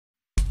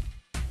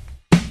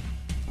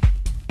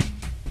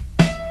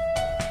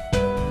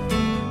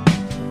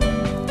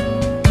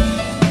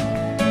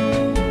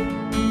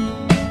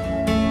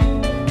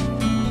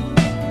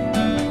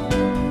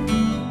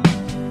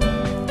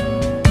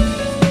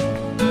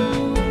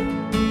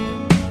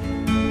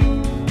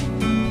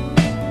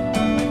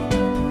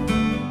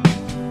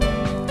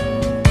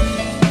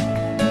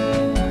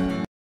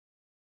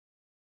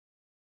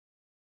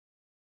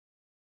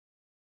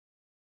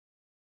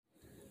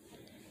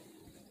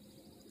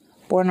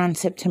Born on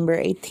September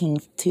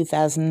 18,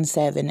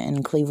 2007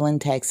 in Cleveland,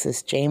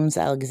 Texas, James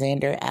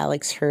Alexander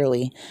Alex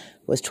Hurley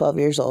was 12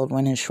 years old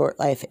when his short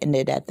life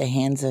ended at the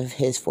hands of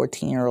his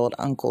 14-year-old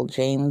uncle,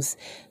 James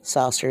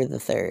Saucer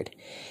III.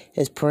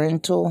 His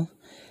parental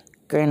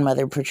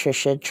grandmother,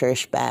 Patricia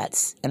Trish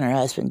Batts, and her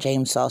husband,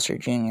 James Saucer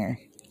Jr.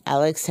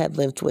 Alex had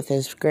lived with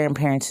his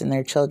grandparents and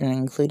their children,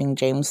 including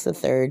James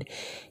III,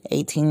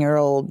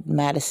 18-year-old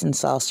Madison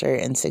Saucer,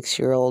 and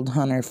 6-year-old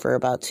Hunter, for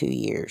about 2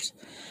 years.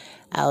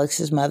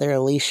 Alex's mother,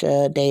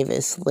 Alicia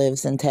Davis,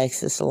 lives in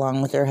Texas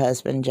along with her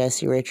husband,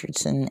 Jesse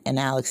Richardson, and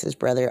Alex's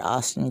brother,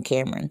 Austin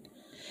Cameron.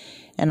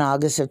 In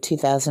August of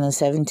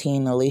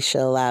 2017, Alicia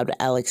allowed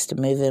Alex to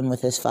move in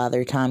with his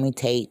father, Tommy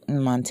Tate,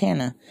 in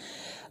Montana.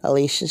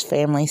 Alicia's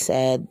family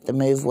said the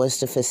move was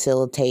to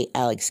facilitate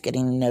Alex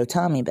getting to know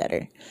Tommy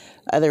better.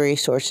 Other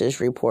resources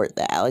report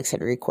that Alex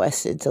had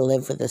requested to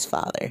live with his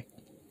father.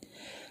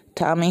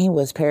 Tommy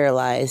was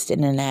paralyzed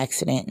in an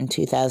accident in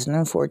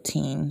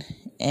 2014,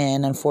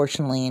 and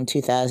unfortunately in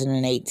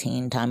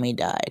 2018, Tommy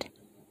died,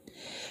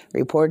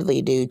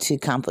 reportedly due to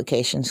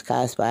complications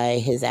caused by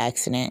his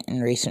accident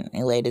and recent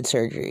related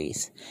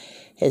surgeries.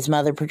 His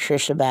mother,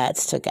 Patricia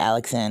Batts, took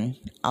Alex in.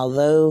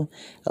 Although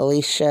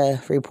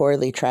Alicia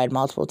reportedly tried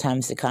multiple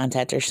times to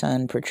contact her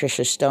son,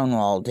 Patricia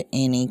stonewalled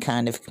any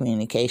kind of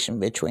communication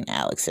between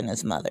Alex and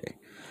his mother.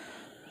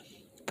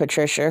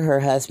 Patricia, her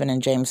husband,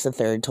 and James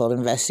III told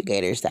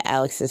investigators that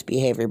Alex's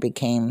behavior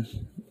became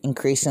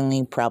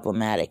increasingly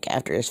problematic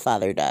after his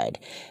father died,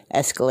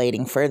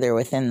 escalating further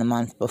within the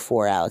month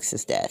before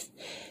Alex's death.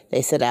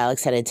 They said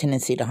Alex had a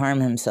tendency to harm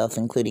himself,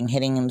 including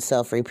hitting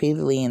himself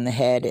repeatedly in the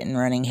head and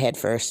running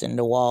headfirst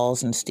into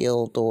walls and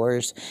steel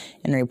doors,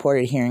 and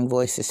reported hearing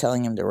voices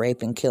telling him to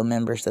rape and kill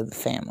members of the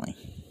family.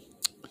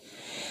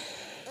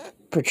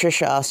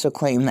 Patricia also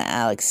claimed that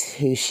Alex,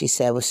 who she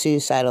said was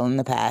suicidal in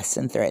the past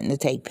and threatened to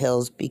take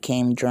pills,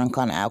 became drunk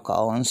on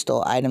alcohol and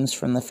stole items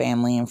from the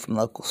family and from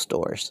local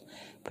stores.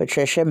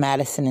 Patricia,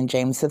 Madison, and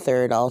James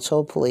III all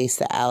told police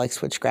that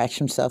Alex would scratch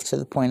himself to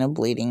the point of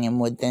bleeding and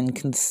would then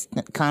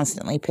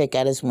constantly pick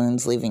at his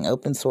wounds, leaving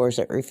open sores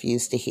that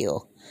refused to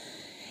heal.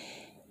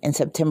 In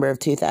September of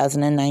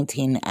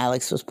 2019,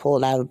 Alex was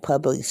pulled out of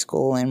public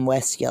school in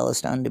West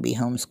Yellowstone to be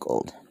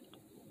homeschooled.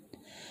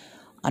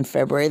 On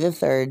February the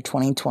 3rd,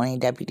 2020,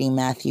 Deputy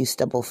Matthew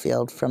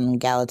Stubblefield from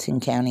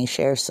Gallatin County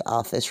Sheriff's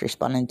Office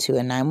responded to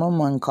a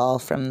 911 call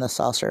from the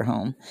Saucer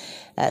home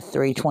at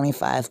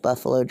 325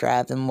 Buffalo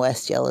Drive in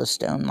West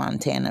Yellowstone,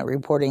 Montana,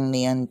 reporting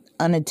the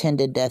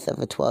unattended death of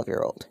a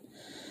 12-year-old.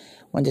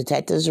 When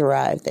detectives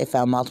arrived, they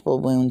found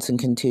multiple wounds and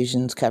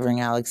contusions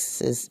covering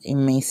Alex's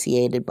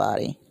emaciated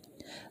body.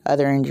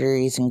 Other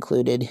injuries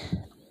included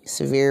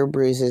severe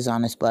bruises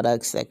on his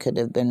buttocks that could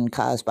have been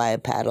caused by a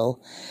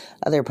paddle.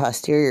 Other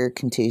posterior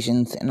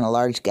contusions and a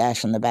large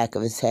gash on the back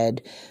of his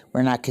head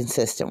were not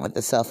consistent with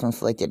the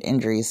self-inflicted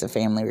injuries the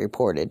family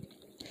reported.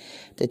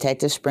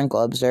 Detective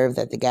Sprinkle observed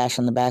that the gash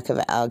on the back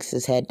of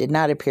Alex's head did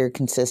not appear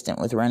consistent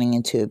with running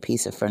into a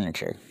piece of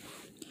furniture.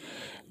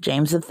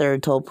 James III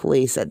told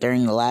police that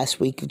during the last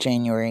week of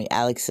January,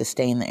 Alex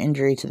sustained the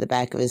injury to the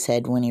back of his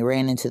head when he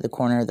ran into the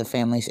corner of the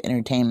family's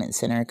entertainment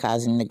center,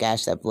 causing the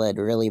gash that bled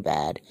really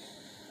bad.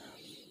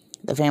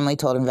 The family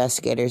told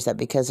investigators that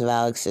because of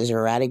Alex's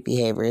erratic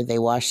behavior, they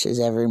watched his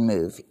every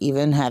move,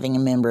 even having a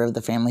member of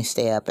the family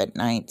stay up at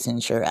night to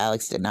ensure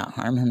Alex did not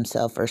harm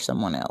himself or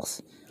someone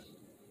else.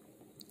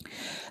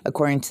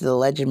 According to the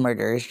alleged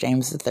murderers,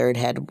 James III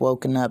had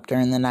woken up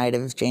during the night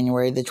of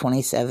January the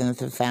 27th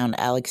and found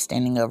Alex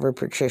standing over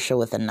Patricia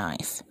with a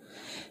knife.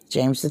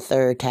 James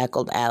III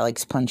tackled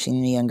Alex,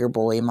 punching the younger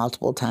boy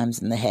multiple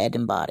times in the head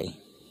and body.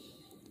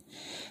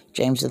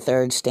 James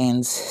III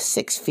stands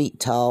 6 feet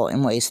tall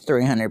and weighs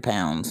 300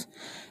 pounds.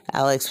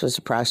 Alex was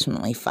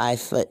approximately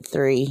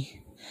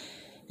 5'3"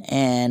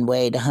 and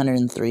weighed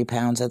 103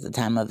 pounds at the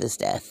time of his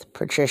death.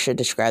 Patricia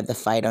described the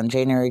fight on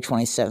January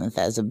 27th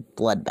as a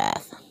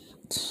bloodbath.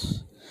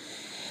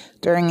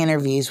 During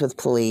interviews with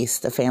police,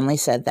 the family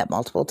said that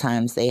multiple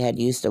times they had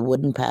used a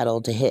wooden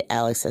paddle to hit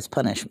Alex as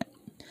punishment.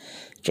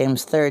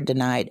 James III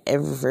denied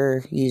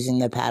ever using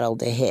the paddle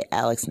to hit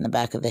Alex in the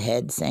back of the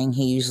head, saying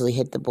he usually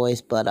hit the boy's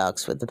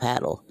buttocks with the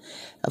paddle.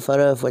 A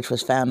photo of which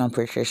was found on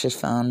Patricia's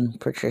phone.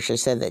 Patricia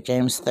said that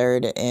James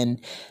III and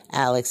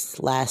Alex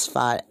last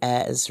fought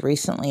as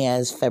recently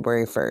as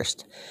February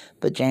 1st,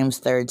 but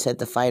James III said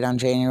the fight on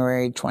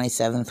January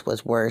 27th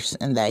was worse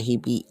and that he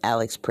beat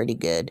Alex pretty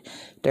good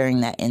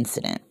during that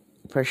incident.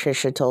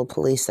 Patricia told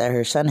police that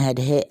her son had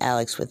hit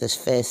Alex with his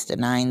fist,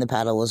 denying the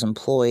paddle was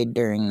employed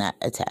during that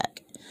attack.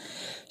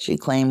 She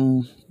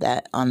claimed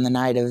that on the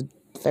night of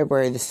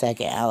February the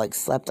 2nd, Alex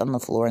slept on the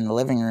floor in the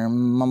living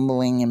room,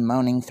 mumbling and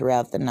moaning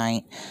throughout the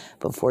night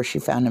before she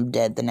found him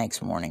dead the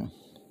next morning.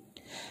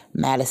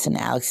 Madison,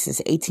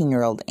 Alex's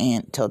 18-year-old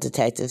aunt, told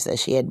detectives that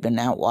she had been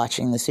out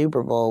watching the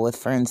Super Bowl with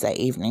friends that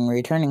evening,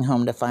 returning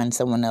home to find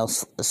someone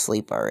else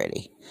asleep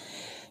already.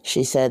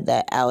 She said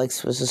that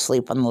Alex was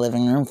asleep on the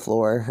living room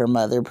floor. Her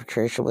mother,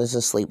 Patricia, was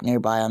asleep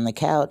nearby on the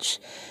couch.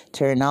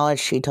 To her knowledge,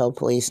 she told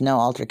police no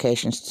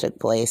altercations took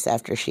place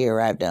after she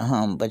arrived at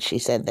home, but she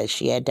said that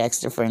she had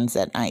texted friends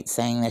that night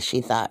saying that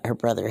she thought her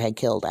brother had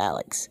killed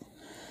Alex.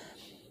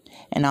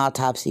 An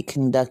autopsy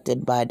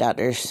conducted by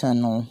Dr.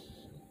 Sunil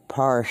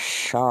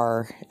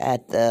Parshar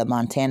at the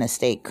Montana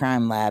State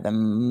Crime Lab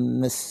in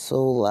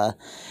Missoula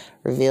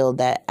revealed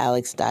that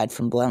Alex died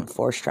from blunt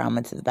force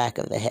trauma to the back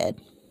of the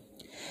head.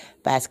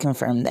 Bats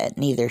confirmed that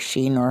neither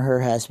she nor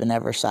her husband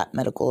ever sought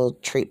medical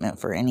treatment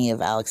for any of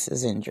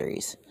Alex's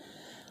injuries.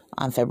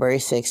 On February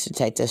 6,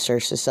 detectives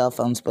searched the cell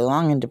phones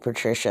belonging to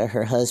Patricia,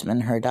 her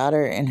husband, her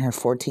daughter, and her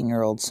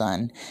 14-year-old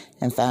son,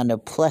 and found a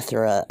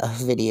plethora of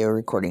video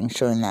recordings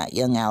showing that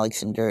young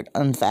Alex endured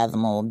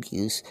unfathomable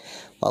abuse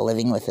while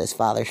living with his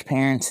father's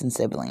parents and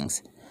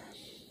siblings.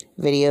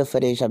 Video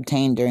footage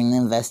obtained during the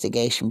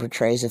investigation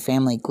portrays a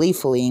family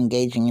gleefully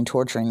engaging in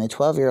torturing the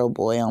 12-year-old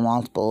boy on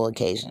multiple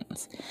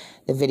occasions.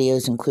 The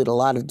videos include a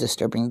lot of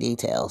disturbing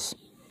details.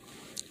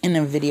 In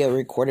a video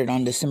recorded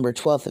on December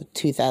 12th of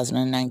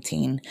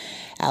 2019,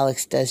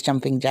 Alex does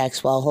jumping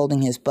jacks while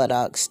holding his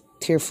buttocks,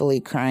 tearfully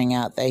crying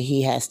out that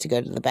he has to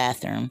go to the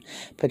bathroom.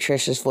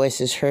 Patricia's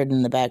voice is heard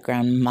in the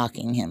background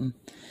mocking him.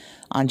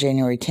 On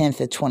January 10th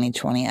of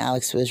 2020,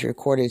 Alex was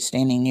recorded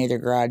standing near the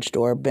garage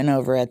door, bent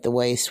over at the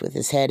waist with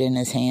his head in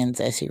his hands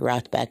as he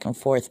rocked back and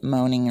forth,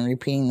 moaning and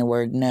repeating the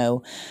word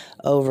no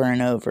over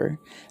and over.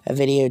 A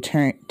video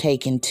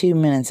taken 2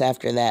 minutes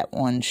after that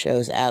one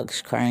shows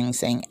Alex crying,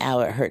 saying,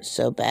 "Ow, it hurts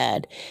so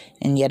bad."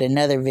 And yet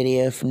another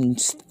video from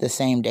the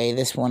same day,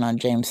 this one on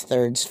James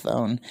III's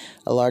phone,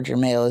 a larger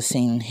male is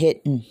seen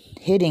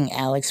hitting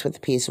Alex with a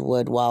piece of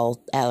wood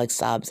while Alex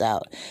sobs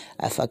out,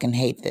 "I fucking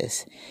hate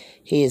this."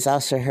 He is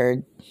also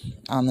heard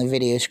on the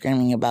video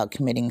screaming about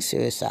committing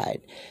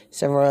suicide.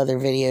 Several other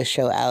videos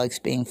show Alex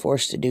being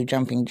forced to do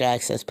jumping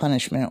jacks as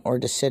punishment or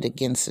to sit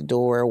against a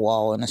door or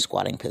wall in a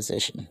squatting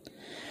position.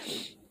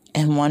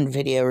 In one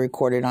video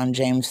recorded on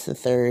James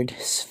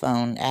III's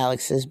phone,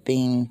 Alex is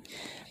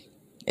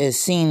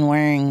seen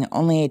wearing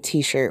only a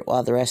t-shirt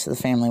while the rest of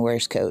the family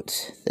wears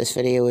coats. This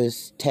video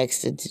was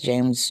texted to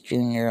James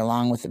Jr.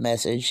 along with the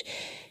message,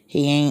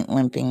 "He ain't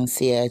limping,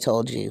 see, I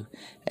told you."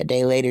 A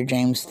day later,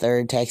 James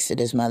III texted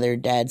his mother,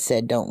 "Dad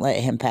said don't let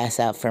him pass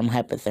out from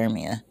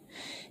hypothermia."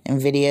 In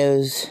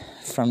videos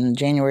from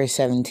January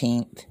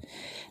 17th,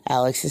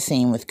 Alex is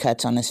seen with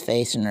cuts on his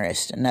face and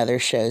wrist. Another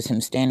shows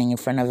him standing in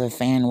front of a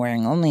fan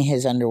wearing only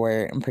his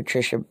underwear and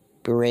Patricia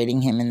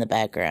berating him in the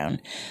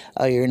background.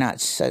 "Oh, you're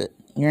not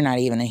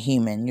even a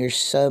human. You're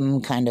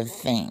some kind of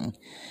thing."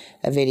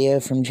 A video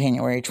from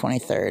January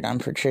 23rd on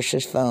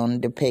Patricia's phone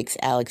depicts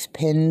Alex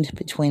pinned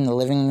between the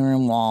living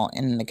room wall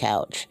and the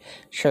couch,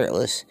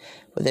 shirtless,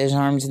 with his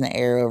arms in the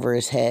air over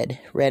his head.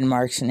 Red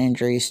marks and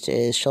injuries to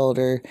his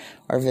shoulder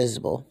are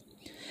visible.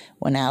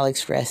 When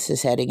Alex rests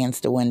his head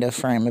against a window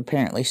frame,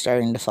 apparently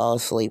starting to fall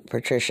asleep,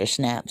 Patricia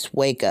snaps,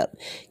 "Wake up,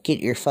 get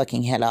your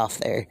fucking head off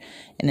there."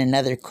 In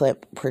another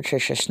clip,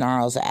 Patricia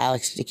snarls at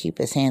Alex to keep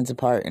his hands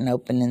apart and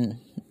open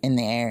in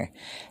the air.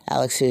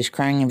 Alex, who is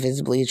crying and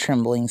visibly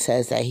trembling,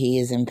 says that he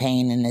is in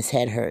pain and his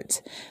head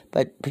hurts.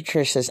 But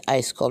Patricia's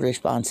ice-cold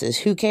response is,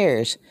 "Who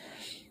cares?"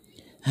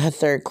 A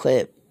third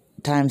clip,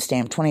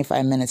 timestamp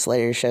 25 minutes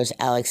later, shows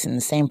Alex in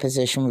the same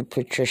position with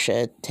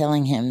Patricia,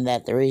 telling him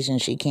that the reason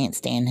she can't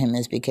stand him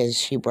is because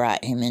she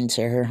brought him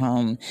into her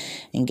home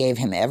and gave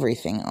him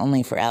everything,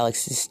 only for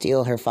Alex to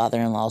steal her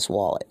father-in-law's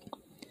wallet.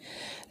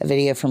 A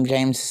video from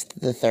James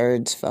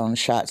III's phone,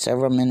 shot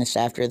several minutes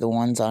after the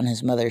ones on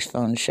his mother's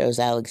phone, shows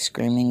Alex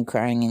screaming,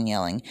 crying, and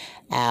yelling,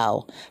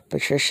 "Ow."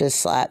 Patricia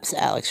slaps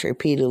Alex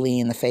repeatedly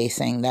in the face,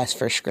 saying, "That's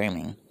for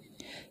screaming."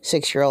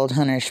 6-year-old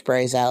Hunter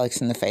sprays Alex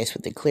in the face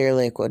with a clear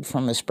liquid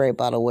from a spray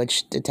bottle,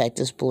 which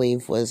detectives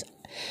believe was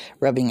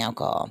rubbing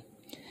alcohol.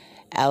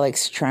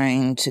 Alex,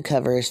 trying to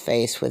cover his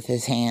face with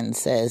his hand,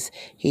 says,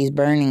 "He's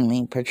burning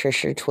me."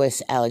 Patricia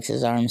twists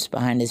Alex's arms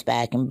behind his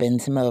back and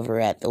bends him over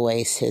at the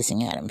waist,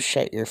 hissing at him,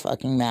 "Shut your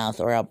fucking mouth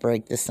or I'll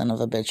break this son of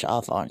a bitch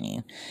off on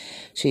you."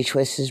 She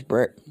twists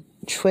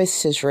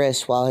his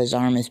wrist while his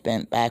arm is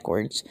bent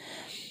backwards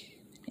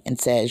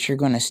and says, "You're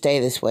going to stay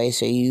this way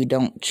so you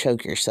don't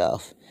choke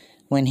yourself."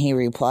 When he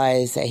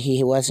replies that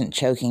he wasn't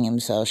choking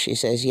himself, she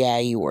says, "Yeah,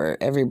 you were.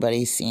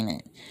 Everybody's seen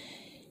it."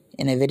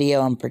 In a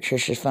video on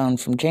Patricia's phone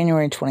from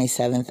January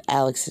 27th,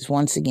 Alex is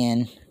once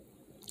again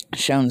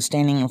shown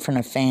standing in front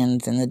of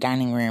fans in the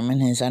dining room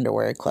in his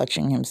underwear,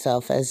 clutching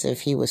himself as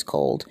if he was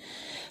cold.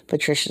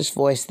 Patricia's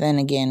voice then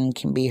again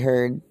can be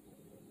heard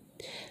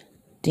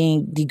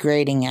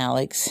degrading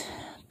Alex,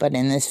 but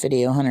in this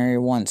video,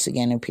 Hunter once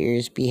again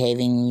appears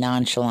behaving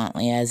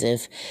nonchalantly as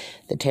if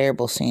the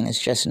terrible scene is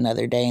just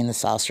another day in the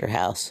Saucer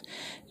house.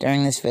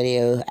 During this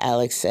video,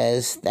 Alex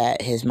says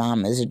that his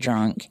mom is a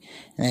drunk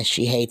and that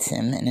she hates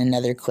him. In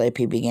another clip,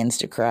 he begins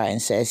to cry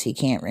and says he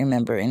can't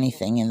remember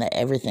anything and that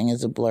everything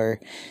is a blur.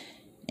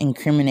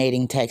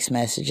 Incriminating text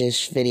messages,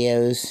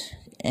 videos,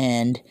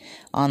 and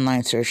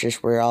online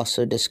searches were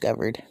also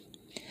discovered.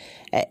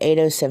 At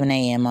 8:07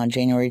 a.m. on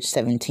January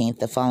 17th,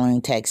 the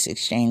following text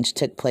exchange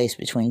took place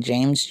between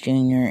James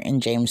Jr.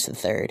 and James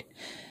III.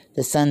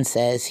 The son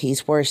says,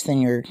 he's worse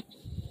when you're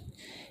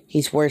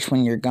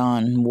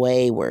gone,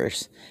 way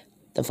worse.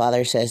 The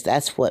father says,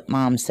 that's what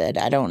Mom said.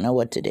 I don't know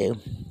what to do.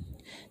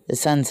 The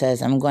son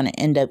says, I'm going to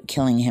end up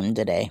killing him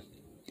today.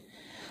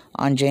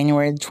 On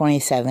January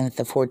 27th,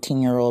 the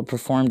 14-year-old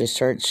performed a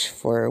search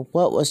for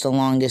what was the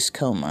longest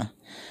coma.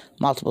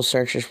 Multiple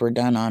searches were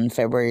done on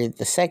February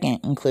the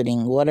 2nd,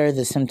 including what are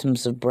the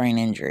symptoms of brain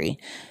injury,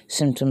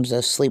 symptoms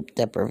of sleep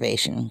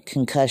deprivation,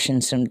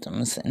 concussion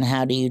symptoms, and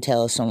how do you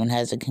tell if someone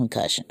has a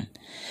concussion.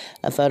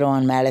 A photo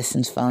on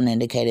Madison's phone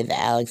indicated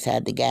that Alex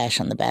had the gash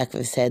on the back of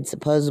his head,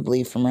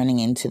 supposedly from running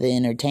into the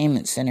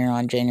entertainment center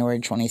on January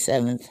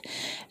 27th,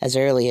 as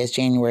early as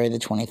January the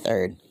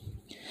 23rd.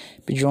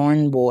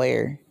 Bjorn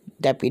Boyer,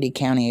 Deputy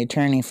County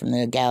Attorney from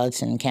the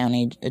Gallatin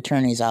County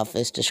Attorney's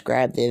Office,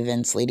 described the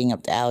events leading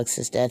up to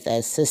Alex's death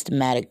as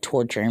systematic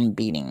torture and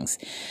beatings.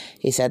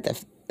 He said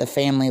that the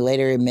family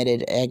later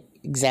admitted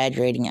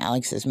exaggerating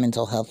Alex's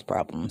mental health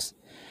problems.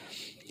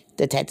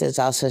 Detectives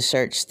also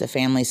searched the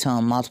family's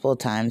home multiple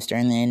times.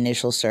 During the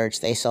initial search,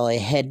 they saw a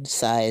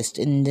head-sized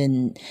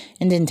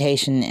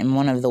indentation in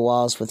one of the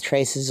walls with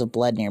traces of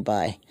blood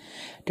nearby.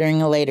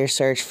 During a later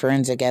search,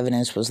 forensic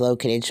evidence was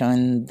located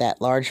showing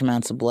that large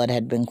amounts of blood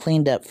had been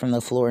cleaned up from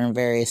the floor and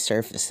various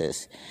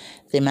surfaces.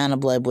 The amount of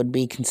blood would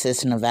be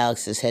consistent of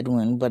Alex's head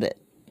wound, but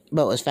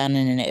was found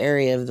in an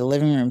area of the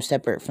living room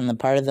separate from the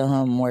part of the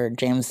home where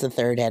James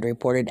III had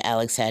reported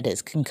Alex had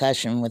his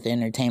concussion with the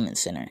entertainment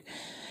center.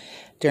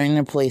 During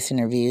their police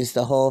interviews,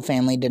 the whole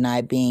family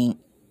denied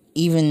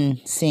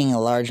even seeing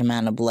a large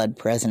amount of blood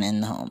present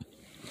in the home.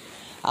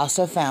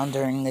 Also found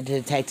during the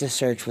detective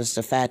search was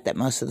the fact that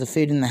most of the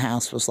food in the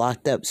house was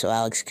locked up so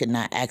Alex could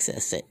not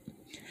access it.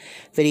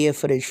 Video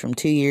footage from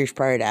 2 years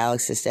prior to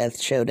Alex's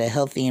death showed a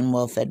healthy and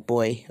well-fed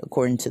boy,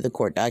 according to the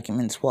court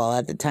documents, while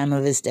at the time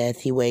of his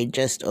death he weighed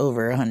just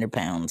over 100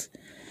 pounds.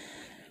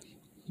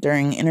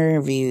 During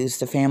interviews,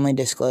 the family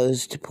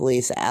disclosed to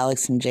police that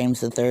Alex and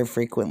James III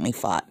frequently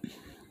fought.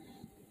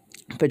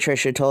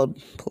 Patricia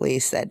told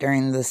police that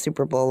during the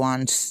Super Bowl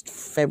on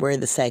February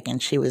the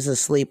 2nd, she was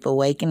asleep,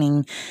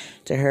 awakening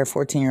to her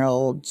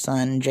 14-year-old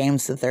son,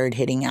 James III,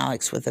 hitting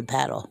Alex with a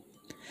paddle.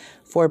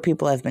 4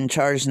 people have been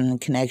charged in the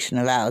connection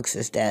of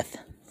Alex's death.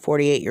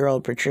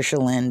 48-year-old Patricia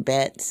Lynn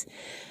Betts,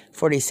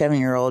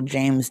 47-year-old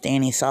James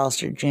Danny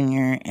Saucer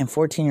Jr., and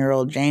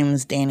 14-year-old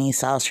James Danny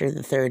Saucer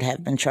III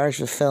have been charged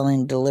with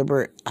felony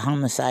deliberate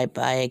homicide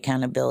by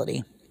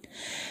accountability.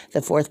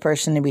 The fourth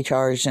person to be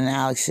charged in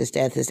Alex's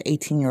death is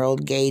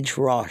 18-year-old Gage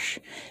Roche,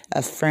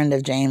 a friend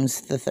of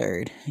James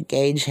III.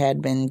 Gage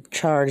had been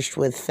charged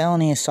with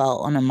felony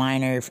assault on a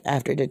minor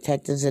after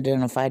detectives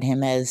identified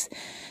him as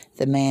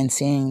the man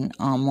seen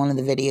on one of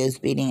the videos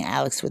beating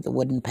Alex with a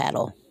wooden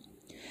paddle.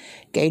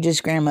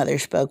 Gage's grandmother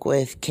spoke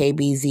with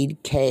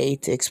KBZK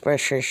to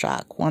express her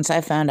shock. Once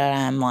I found out,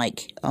 I'm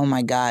like, oh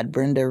my God,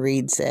 Brenda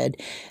Reed said,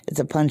 it's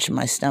a punch in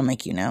my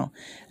stomach, you know.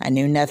 I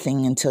knew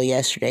nothing until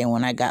yesterday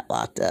when I got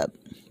locked up.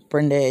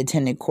 Brenda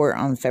attended court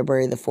on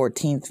February the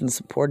 14th in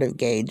support of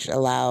Gage,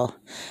 along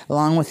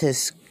with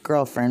his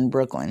girlfriend,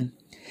 Brooklyn.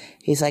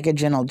 He's like a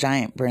gentle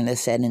giant, Brenda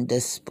said in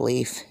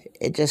disbelief.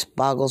 It just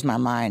boggles my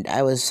mind.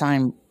 I was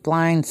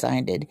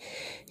blindsided.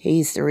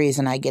 He's the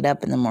reason I get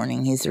up in the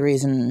morning. He's the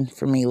reason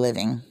for me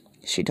living.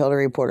 She told a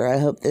reporter, I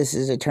hope this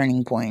is a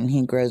turning point and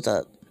he grows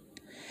up.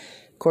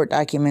 Court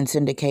documents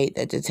indicate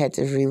that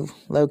detectives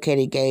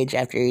relocated Gage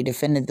after he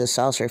defended the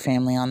Saucer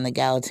family on the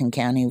Gallatin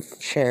County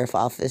Sheriff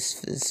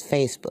Office's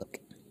Facebook.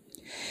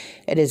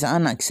 It is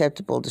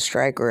unacceptable to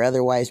strike or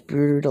otherwise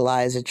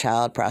brutalize a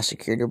child,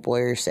 Prosecutor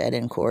Boyer said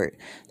in court.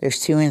 There's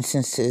 2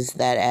 instances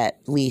that at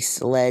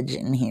least allege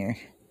in here.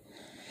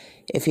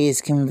 If he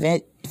is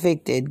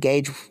convicted,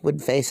 Gage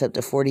would face up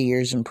to 40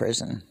 years in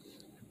prison.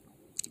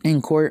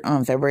 In court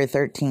on February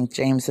 13th,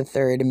 James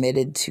III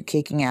admitted to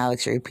kicking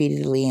Alex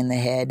repeatedly in the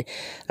head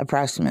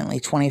approximately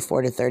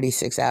 24 to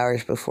 36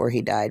 hours before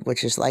he died,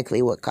 which is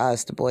likely what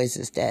caused the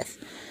boys' death.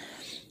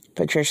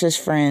 Patricia's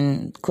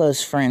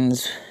close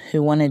friends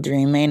who wanted to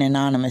remain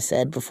anonymous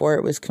said before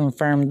it was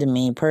confirmed to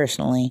me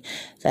personally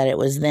that it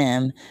was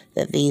them,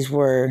 that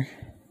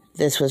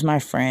this was my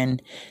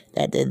friend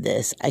that did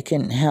this. I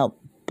couldn't help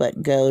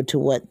but go to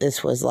what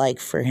this was like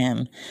for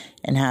him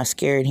and how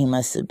scared he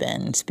must have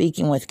been.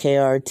 Speaking with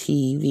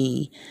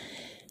KRTV,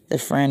 the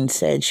friend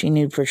said she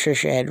knew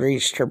Patricia had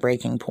reached her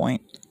breaking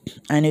point.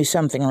 I knew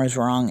something was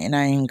wrong, and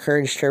I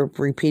encouraged her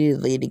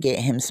repeatedly to get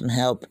him some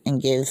help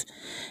and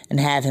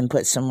have him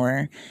put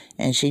somewhere,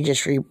 and she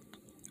just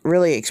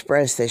really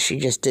expressed that she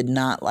just did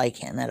not like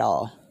him at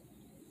all.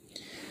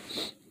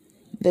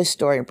 This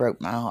story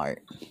broke my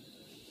heart.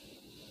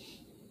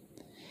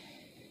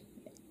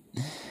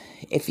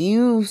 If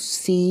you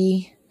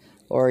see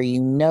or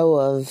you know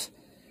of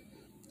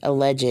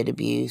alleged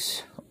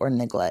abuse or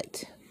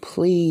neglect,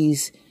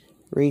 please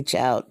reach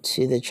out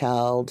to the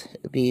Child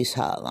Abuse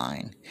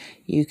Hotline.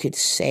 You could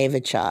save a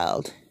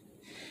child.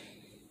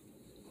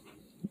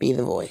 Be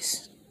the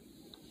voice.